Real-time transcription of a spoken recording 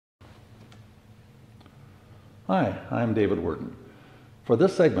Hi, I'm David Worden. For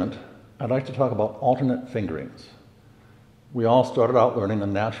this segment, I'd like to talk about alternate fingerings. We all started out learning the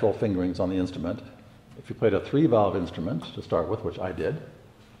natural fingerings on the instrument. If you played a 3-valve instrument to start with, which I did,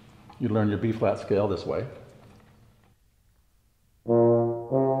 you'd learn your B-flat scale this way.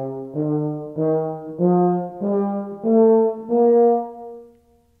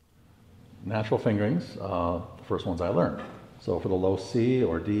 Natural fingerings, the first ones I learned. So for the low C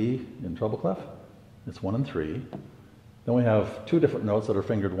or D in treble clef, it's 1 and 3. Then we have 2 different notes that are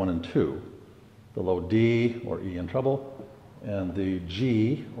fingered 1 and 2. The low D or E in treble, and the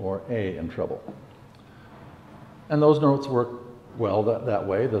G or A in treble. And those notes work well that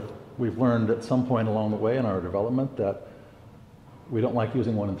way. We've learned at some point along the way in our development that we don't like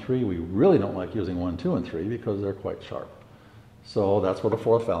using 1 and 3. We really don't like using 1, 2, and 3 because they're quite sharp. So that's where the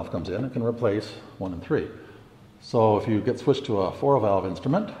 4th valve comes in. It can replace 1 and 3. So if you get switched to a 4-valve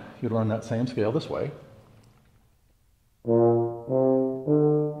instrument, you learn that same scale this way.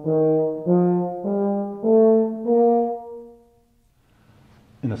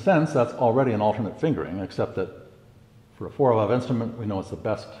 In a sense, that's already an alternate fingering, except that for a 4-valve instrument, we know it's the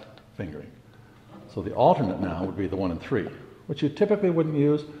best fingering. So the alternate now would be the 1 and 3, which you typically wouldn't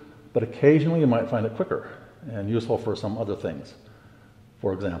use, but occasionally you might find it quicker and useful for some other things.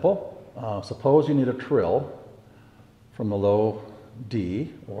 For example, suppose you need a trill from the low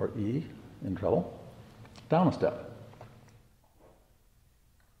D or E in treble down a step.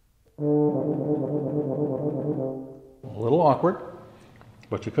 A little awkward,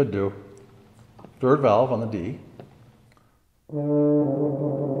 but you could do 3rd valve on the D,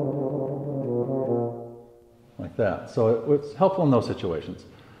 like that. So it's helpful in those situations.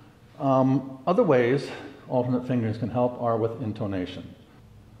 Other ways alternate fingerings can help are with intonation.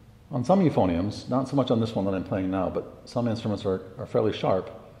 On some euphoniums, not so much on this one that I'm playing now, but some instruments are fairly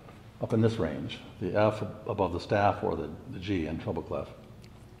sharp up in this range, the F above the staff or the G in treble clef.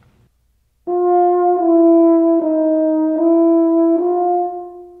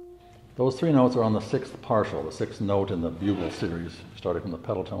 Those 3 notes are on the 6th partial, the 6th note in the bugle series, starting from the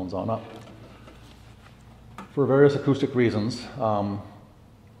pedal tones on up. For various acoustic reasons,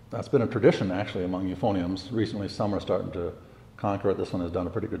 that's been a tradition actually among euphoniums. Recently some are starting to conquer it. This one has done a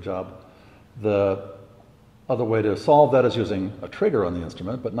pretty good job. The other way to solve that is using a trigger on the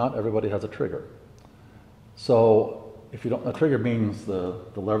instrument, but not everybody has a trigger. So if you don't, a trigger means the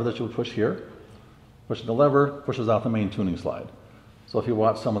lever that you would push here. Pushing the lever pushes out the main tuning slide. So if you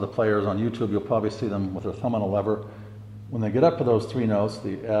watch some of the players on YouTube, you'll probably see them with their thumb on a lever. When they get up to those 3 notes,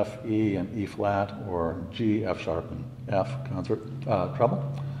 the F, E, and E flat, or G, F sharp, and F concert treble,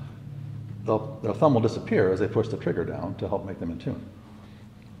 their thumb will disappear as they push the trigger down to help make them in tune.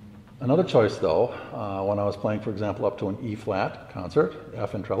 Another choice though, when I was playing, for example, up to an E flat concert,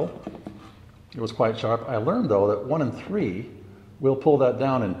 F in treble, it was quite sharp. I learned though that 1 and 3 will pull that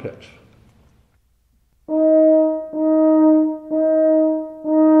down in pitch.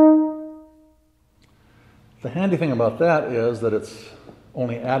 The handy thing about that is that it's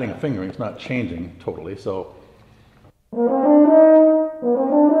only adding a fingering, it's not changing totally, so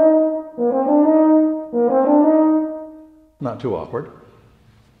not too awkward.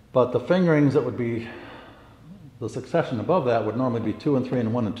 But the fingerings that would be, the succession above that would normally be 2 and 3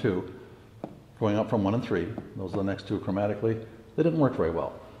 and 1 and 2, going up from 1 and 3. Those are the next 2 chromatically. They didn't work very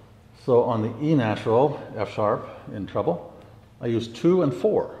well. So on the E natural, F sharp in treble, I used 2 and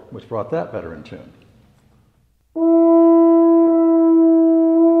 4, which brought that better in tune.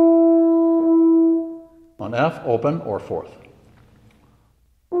 On F, open or 4th.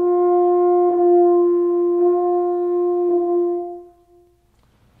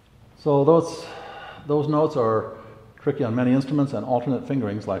 So those notes are tricky on many instruments, and alternate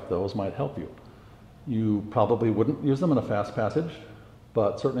fingerings like those might help you. You probably wouldn't use them in a fast passage,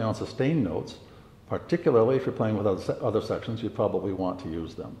 but certainly on sustained notes, particularly if you're playing with other sections, you'd probably want to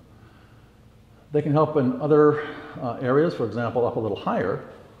use them. They can help in other areas, for example, up a little higher,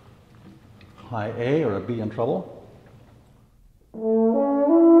 high A or a B in treble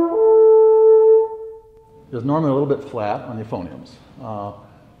is normally a little bit flat on euphoniums.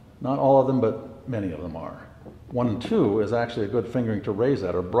 Not all of them, but many of them are. 1 and 2 is actually a good fingering to raise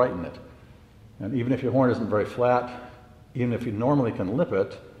that or brighten it. And even if your horn isn't very flat, even if you normally can lip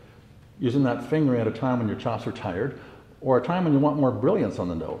it, using that fingering at a time when your chops are tired, or a time when you want more brilliance on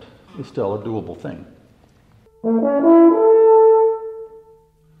the note, is still a doable thing.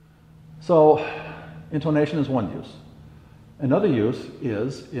 So, intonation is one use. Another use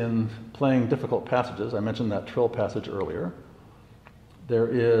is in playing difficult passages. I mentioned that trill passage earlier. There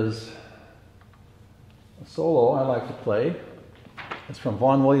is a solo I like to play. It's from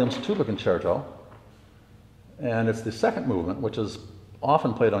Vaughan Williams' Tuba Concerto, And it's the second movement, which is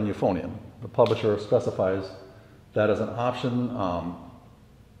often played on euphonium. The publisher specifies that as an option,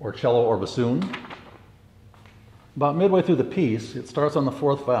 or cello or bassoon. About midway through the piece, it starts on the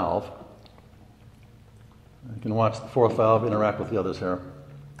fourth valve. You can watch the fourth valve interact with the others here.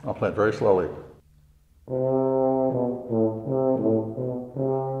 I'll play it very slowly.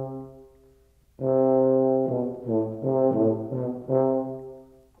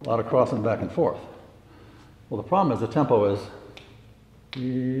 A lot of crossing back and forth. Well, the problem is the tempo is,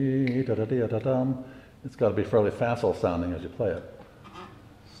 it's got to be fairly facile sounding as you play it.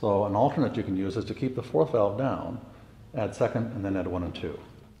 So an alternate you can use is to keep the fourth valve down, add second, and then add 1 and 2.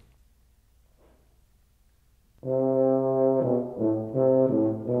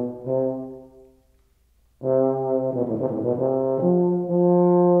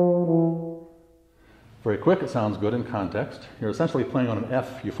 Very quick, it sounds good in context. You're essentially playing on an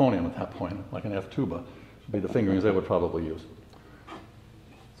F euphonium at that point, like an F tuba. Would be the fingerings they would probably use.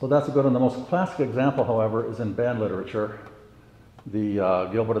 So that's a good one. The most classic example, however, is in band literature. The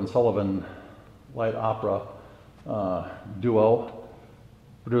Gilbert and Sullivan light opera duo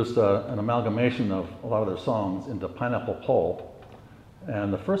produced an amalgamation of a lot of their songs into Pineapple Pole.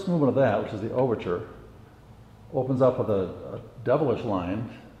 And the first movement of that, which is the overture, opens up with a devilish line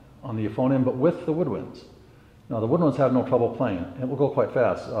on the euphonium, but with the woodwinds. Now, the woodwinds have no trouble playing. It will go quite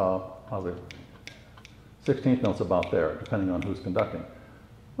fast. Probably 16th notes about there, depending on who's conducting.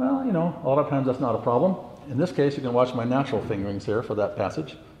 Well, you know, a lot of times that's not a problem. In this case, you can watch my natural fingerings here for that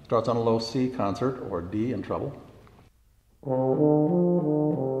passage. Starts on a low C concert, or D in treble.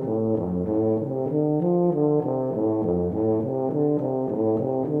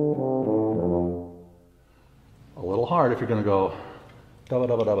 A little hard if you're going to go da da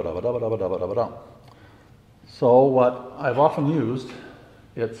da da da da da da da da da. So what I've often used,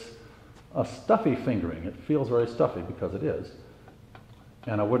 it's a stuffy fingering. It feels very stuffy because it is.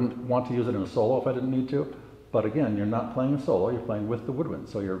 And I wouldn't want to use it in a solo if I didn't need to. But again, you're not playing a solo, you're playing with the woodwind.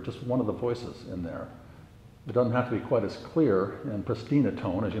 So you're just one of the voices in there. It doesn't have to be quite as clear and pristine a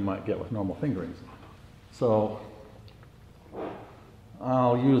tone as you might get with normal fingerings. So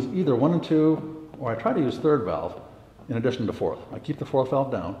I'll use either 1 and 2, or I try to use third valve in addition to fourth. I keep the fourth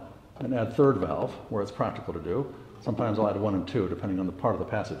valve down and add third valve where it's practical to do. Sometimes I'll add 1 and 2 depending on the part of the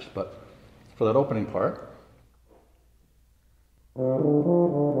passage. But for that opening part,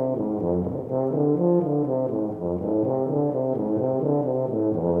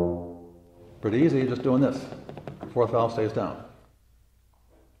 pretty easy, just doing this. Fourth valve stays down.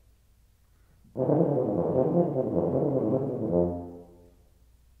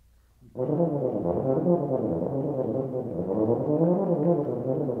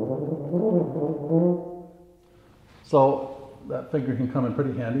 So that finger can come in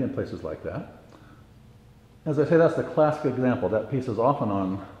pretty handy in places like that. As I say, that's the classic example. That piece is often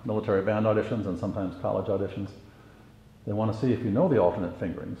on military band auditions and sometimes college auditions. They want to see if you know the alternate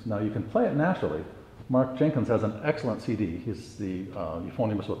fingerings. Now, you can play it naturally. Mark Jenkins has an excellent CD. He's the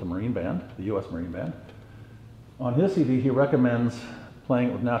euphoniumist with the Marine Band, the U.S. Marine Band. On his CD, he recommends playing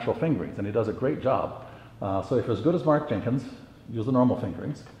it with natural fingerings, and he does a great job. So if you're as good as Mark Jenkins, use the normal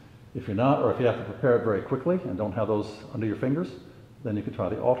fingerings. If you're not, or if you have to prepare it very quickly and don't have those under your fingers, then you can try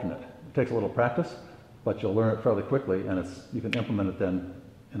the alternate. It takes a little practice, but you'll learn it fairly quickly, and you can implement it then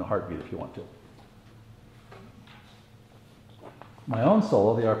in a heartbeat if you want to. My own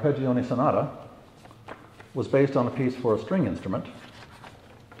solo, the Arpeggione Sonata, was based on a piece for a string instrument.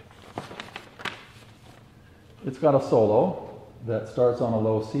 It's got a solo that starts on a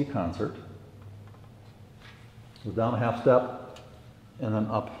low C concert, goes down a half step, and then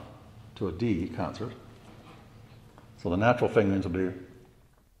up to a D concert. So the natural fingerings will be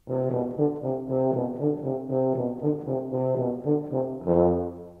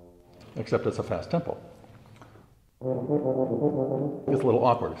except it's a fast tempo. It's a little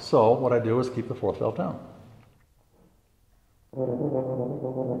awkward. So what I do is keep the fourth valve down.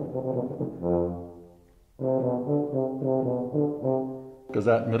 Because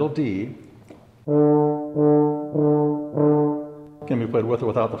that middle D can be played with or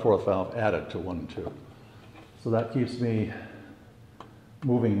without the fourth valve added to 1 and 2. So that keeps me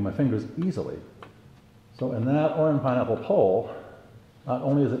moving my fingers easily. So in that or in Pineapple Pole, not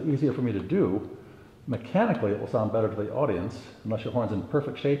only is it easier for me to do, mechanically it will sound better to the audience unless your horn's in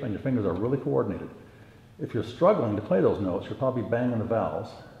perfect shape and your fingers are really coordinated. If you're struggling to play those notes, you're probably banging the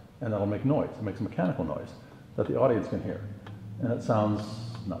valves, and that'll make noise. It makes a mechanical noise that the audience can hear. And it sounds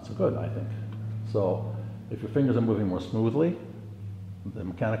not so good, I think. So if your fingers are moving more smoothly, the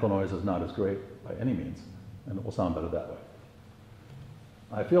mechanical noise is not as great by any means, and it will sound better that way.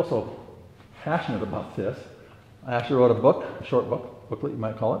 I feel so passionate about this I actually wrote a book, a short booklet you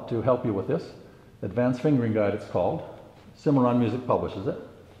might call it, to help you with this. Advanced Fingering Guide it's called. Cimarron Music publishes it.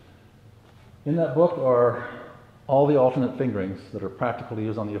 In that book are all the alternate fingerings that are practically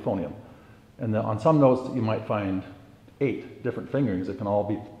used on the euphonium. And on some notes you might find 8 different fingerings that can all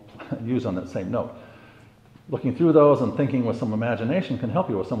be used on that same note. Looking through those and thinking with some imagination can help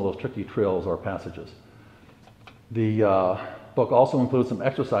you with some of those tricky trills or passages. The book also includes some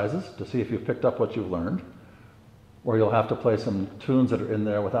exercises to see if you've picked up what you've learned, or you'll have to play some tunes that are in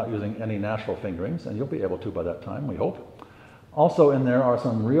there without using any natural fingerings, and you'll be able to by that time, we hope. Also in there are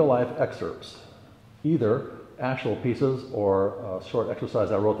some real-life excerpts, either actual pieces or a short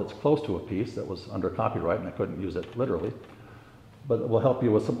exercise I wrote that's close to a piece that was under copyright and I couldn't use it literally, but it will help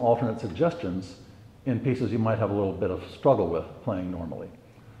you with some alternate suggestions in pieces you might have a little bit of struggle with playing normally.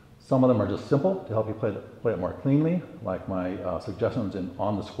 Some of them are just simple to help you play it more cleanly, like my suggestions in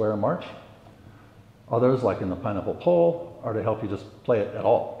On the Square March. Others, like in the Pineapple Pole, are to help you just play it at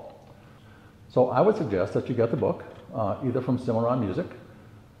all. So I would suggest that you get the book, either from Cimarron Music.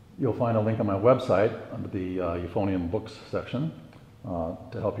 You'll find a link on my website under the Euphonium Books section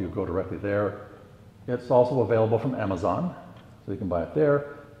to help you go directly there. It's also available from Amazon, so you can buy it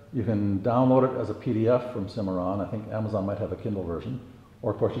there. You can download it as a PDF from Cimarron. I think Amazon might have a Kindle version.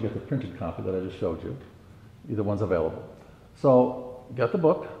 Or of course you get the printed copy that I just showed you. Either one's available. So get the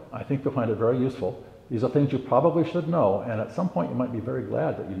book. I think you'll find it very useful. These are things you probably should know, and at some point you might be very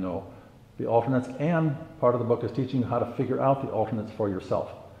glad that you know the alternates, and part of the book is teaching you how to figure out the alternates for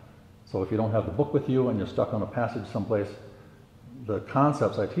yourself. So if you don't have the book with you and you're stuck on a passage someplace, the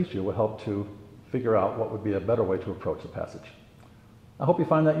concepts I teach you will help to figure out what would be a better way to approach the passage. I hope you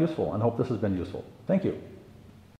find that useful and hope this has been useful. Thank you.